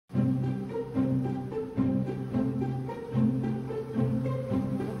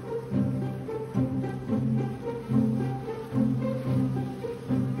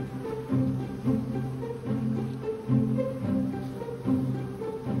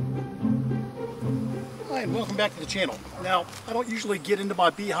Hi, and welcome back to the channel. Now, I don't usually get into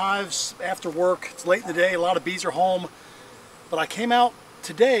my beehives after work. It's late in the day, a lot of bees are home. But I came out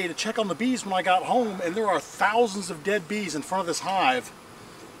today to check on the bees when I got home, and there are thousands of dead bees in front of this hive.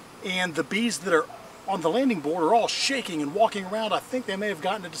 And the bees that are on the landing board are all shaking and walking around. I think they may have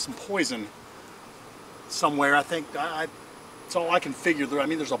gotten into some poison somewhere. I think that's all I can figure. I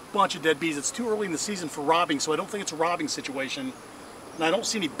mean, there's a bunch of dead bees. It's too early in the season for robbing, so I don't think it's a robbing situation. And I don't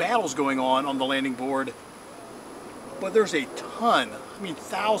see any battles going on the landing board, but there's a ton, I mean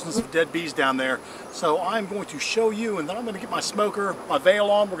thousands of dead bees down there. So I'm going to show you, and then I'm going to get my smoker, my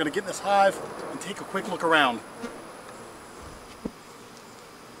veil on, we're going to get in this hive and take a quick look around.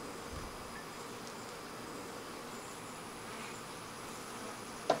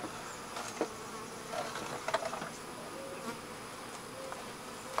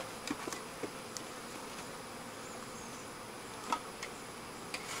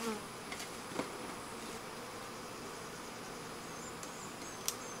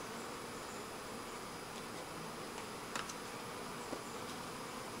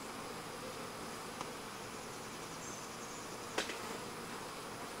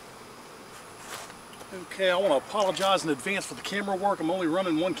 Okay, I want to apologize in advance for the camera work. I'm only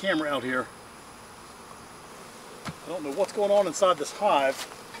running one camera out here. I don't know what's going on inside this hive,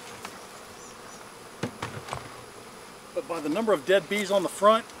 but by the number of dead bees on the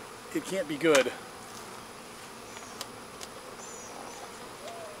front, it can't be good.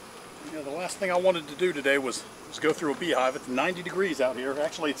 Yeah, the last thing I wanted to do today was go through a beehive. It's 90 degrees out here.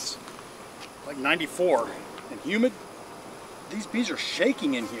 Actually, it's like 94 and humid. These bees are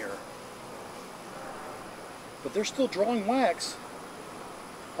shaking in here. But they're still drawing wax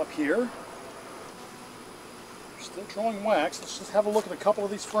up here. They're still drawing wax. Let's just have a look at a couple of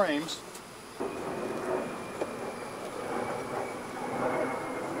these frames.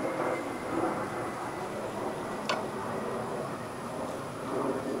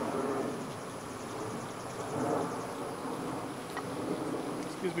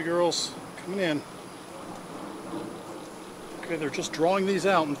 Excuse me, girls. Coming in. Okay, they're just drawing these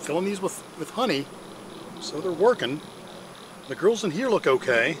out and filling these with honey. So they're working. The girls in here look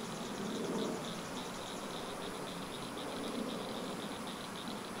okay.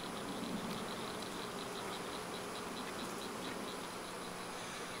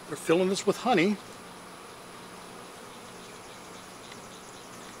 They're filling this with honey.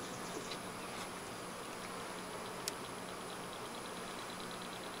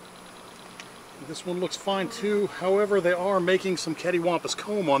 This one looks fine too. However, they are making some cattywampus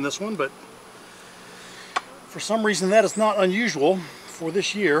comb on this one, but for some reason that is not unusual for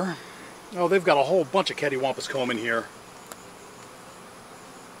this year. Oh, they've got a whole bunch of cattywampus comb in here.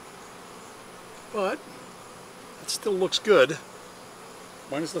 But it still looks good.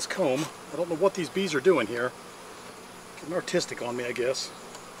 Minus this comb. I don't know what these bees are doing here. Getting artistic on me, I guess.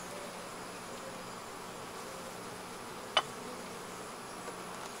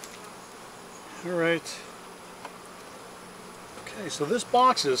 Alright. Okay, so this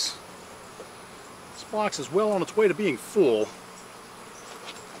box is well on its way to being full.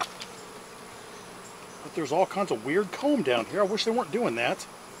 But there's all kinds of weird comb down here. I wish they weren't doing that.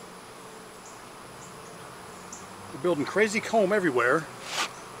 They're building crazy comb everywhere.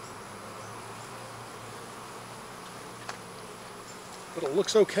 But it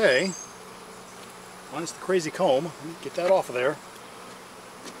looks okay. Minus the crazy comb. Get that off of there.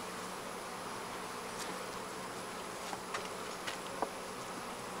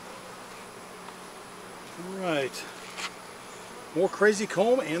 Right, more crazy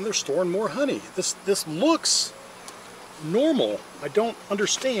comb, and they're storing more honey. This looks normal. I don't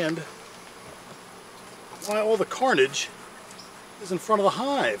understand why all the carnage is in front of the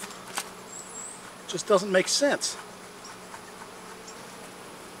hive. It just doesn't make sense.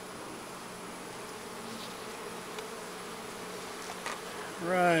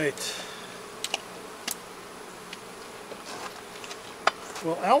 Right.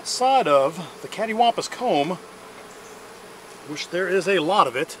 Well, outside of the cattywampus comb, which there is a lot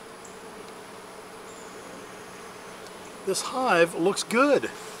of it, this hive looks good.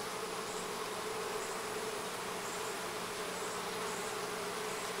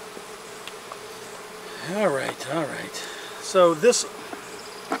 All right. So this,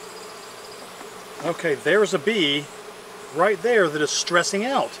 okay, there's a bee right there that is stressing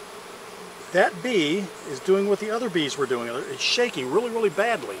out. That bee is doing what the other bees were doing. It's shaking really, really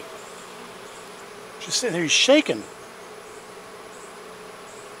badly. Just sitting there, he's shaking.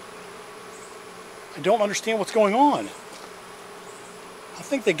 I don't understand what's going on. I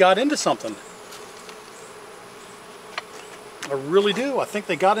think they got into something. I really do. I think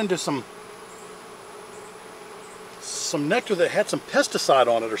they got into some some nectar that had some pesticide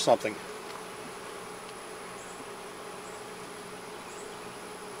on it or something.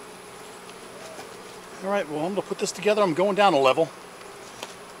 Alright, well, I'm going to put this together. I'm going down a level.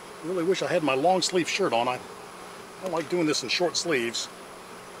 I really wish I had my long sleeve shirt on. I don't like doing this in short sleeves.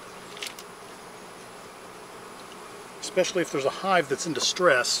 Especially if there's a hive that's in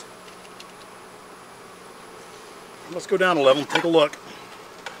distress. Let's go down a level and take a look.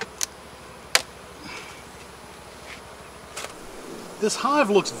 This hive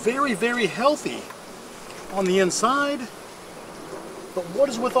looks very, very healthy on the inside. But what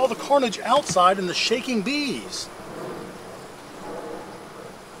is with all the carnage outside and the shaking bees?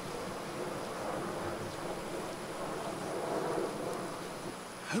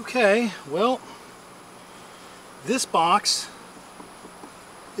 Okay, well, this box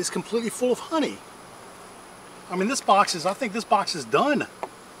is completely full of honey. I mean, I think this box is done.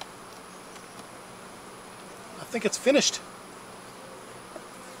 I think it's finished.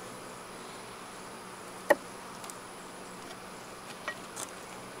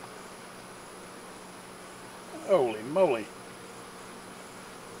 Holy moly.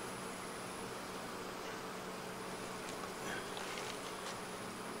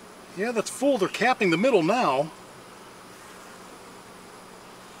 Yeah, that's full. They're capping the middle now.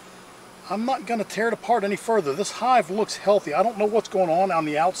 I'm not going to tear it apart any further. This hive looks healthy. I don't know what's going on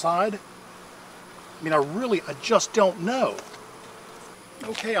the outside. I mean, I just don't know.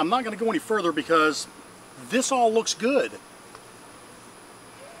 Okay, I'm not going to go any further because this all looks good.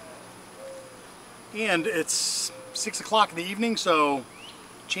 And it's 6 o'clock in the evening, so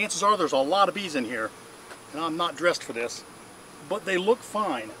chances are there's a lot of bees in here. And I'm not dressed for this, but they look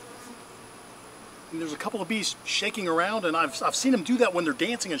fine. And there's a couple of bees shaking around, and I've seen them do that when they're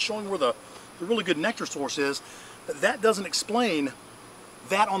dancing and showing where the really good nectar source is, but that doesn't explain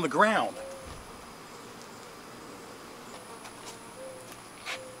that on the ground.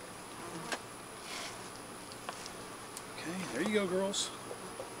 Okay, there you go, girls.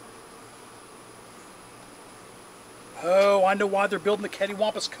 Oh, I know why they're building the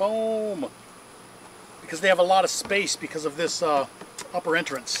cattywampus comb. Because they have a lot of space because of this upper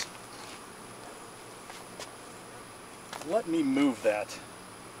entrance. Let me move that.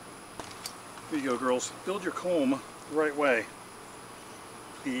 Here you go, girls. Build your comb the right way.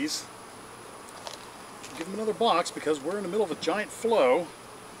 Bees. Give them another box because we're in the middle of a giant flow.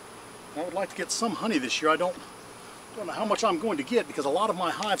 I would like to get some honey this year. I don't know how much I'm going to get because a lot of my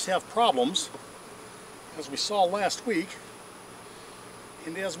hives have problems, as we saw last week,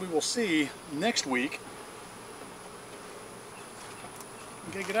 and as we will see next week.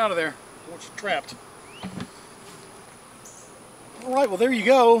 I'm gonna get out of there. I want you trapped. Alright, well there you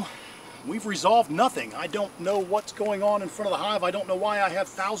go. We've resolved nothing. I don't know what's going on in front of the hive. I don't know why I have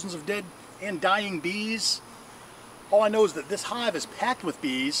thousands of dead and dying bees. All I know is that this hive is packed with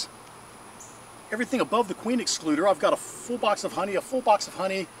bees. Everything above the queen excluder, I've got a full box of honey, a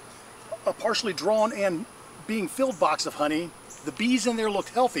partially drawn and being filled box of honey. The bees in there looked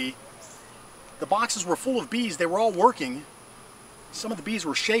healthy. The boxes were full of bees. They were all working. Some of the bees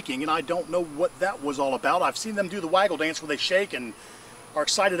were shaking, and I don't know what that was all about. I've seen them do the waggle dance where they shake and are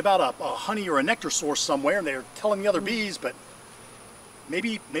excited about a honey or a nectar source somewhere, and they're telling the other bees, but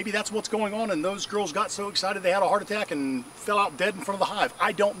maybe that's what's going on, and those girls got so excited they had a heart attack and fell out dead in front of the hive.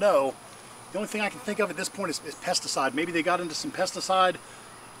 I don't know. The only thing I can think of at this point is pesticide. Maybe they got into some pesticide,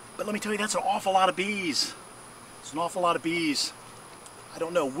 but let me tell you, that's an awful lot of bees. It's an awful lot of bees. I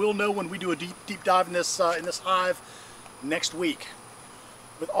don't know. We'll know when we do a deep dive in this hive next week.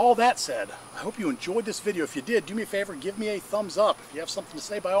 With all that said, I hope you enjoyed this video. If you did, do me a favor, give me a thumbs up. If you have something to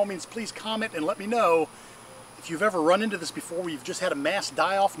say, by all means, please comment and let me know. If you've ever run into this before where you've just had a mass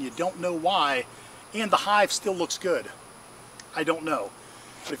die-off and you don't know why, and the hive still looks good, I don't know.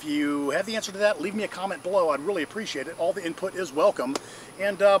 But if you have the answer to that, leave me a comment below. I'd really appreciate it. All the input is welcome.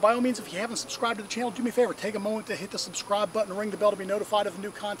 And by all means, if you haven't subscribed to the channel, do me a favor, take a moment to hit the subscribe button, ring the bell to be notified of the new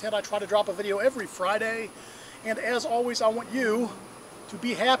content. I try to drop a video every Friday. And as always, I want you to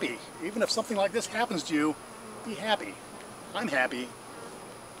be happy. Even if something like this happens to you, be happy. I'm happy.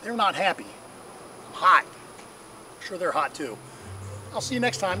 They're not happy. I'm hot. I'm sure they're hot too. I'll see you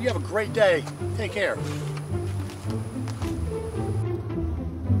next time. You have a great day. Take care.